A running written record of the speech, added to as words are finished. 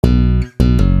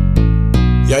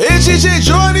DJ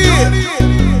Johny,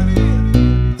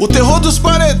 o terror dos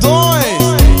paredões.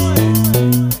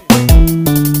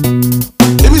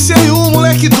 MC1,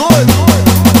 moleque doido.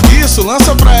 Isso,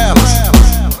 lança pra elas.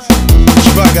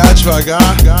 Devagar,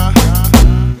 devagar.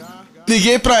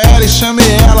 Liguei pra ela e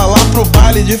chamei ela lá pro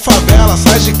baile de favela.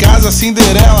 Sai de casa,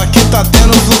 Cinderela, que tá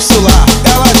tendo fluxo lá.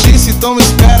 Ela disse, então me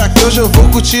espera que hoje eu vou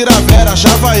curtir a Vera. Já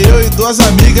vai eu e duas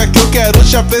amigas que eu quero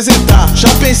te apresentar. Já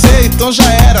pensei, então já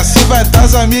era, se vai tá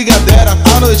as amigas dela.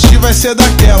 A noite vai ser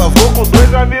daquela, vou com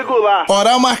dois amigos lá.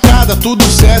 Hora marcada, tudo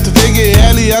certo, peguei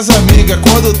ela e as amigas.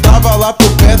 Quando tava lá por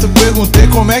perto, perguntei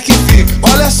como é que fica.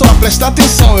 Olha só, presta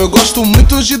atenção, eu gosto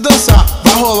muito de dançar.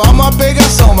 Vai rolar uma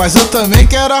pegação, mas eu também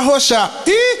quero arrochar.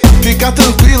 Fica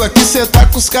tranquila que cê tá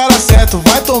com os caras certo.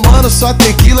 Vai tomando sua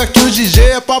tequila que o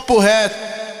DJ é papo reto.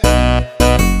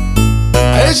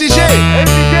 Aí DJ,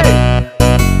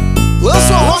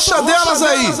 lança uma Arrocha Delas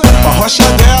aí. Arrocha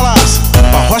Delas,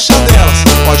 Arrocha Delas.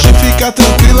 Pode ficar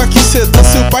tranquila que cê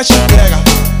dança e o pai te pega.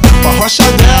 Arrocha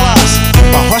Delas,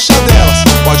 Arrocha Delas.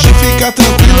 Pode ficar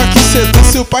tranquila que cê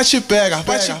dança e o pai te pega.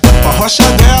 Arrocha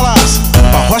Delas,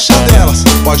 Arrocha Delas.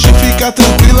 Pode ficar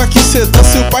tranquila que cê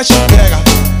dança e o pai te pega.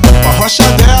 Arrocha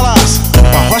Delas,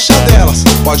 Arrocha Delas.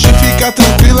 Pode ficar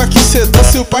tranquila que cê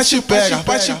dança e o pai te pega.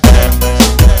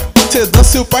 Cê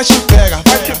dança e o pai te pega.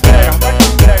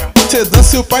 Cê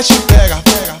dança e o pai te pega.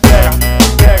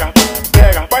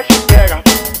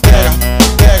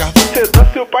 Cê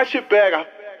dança e o pai te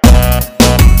pega.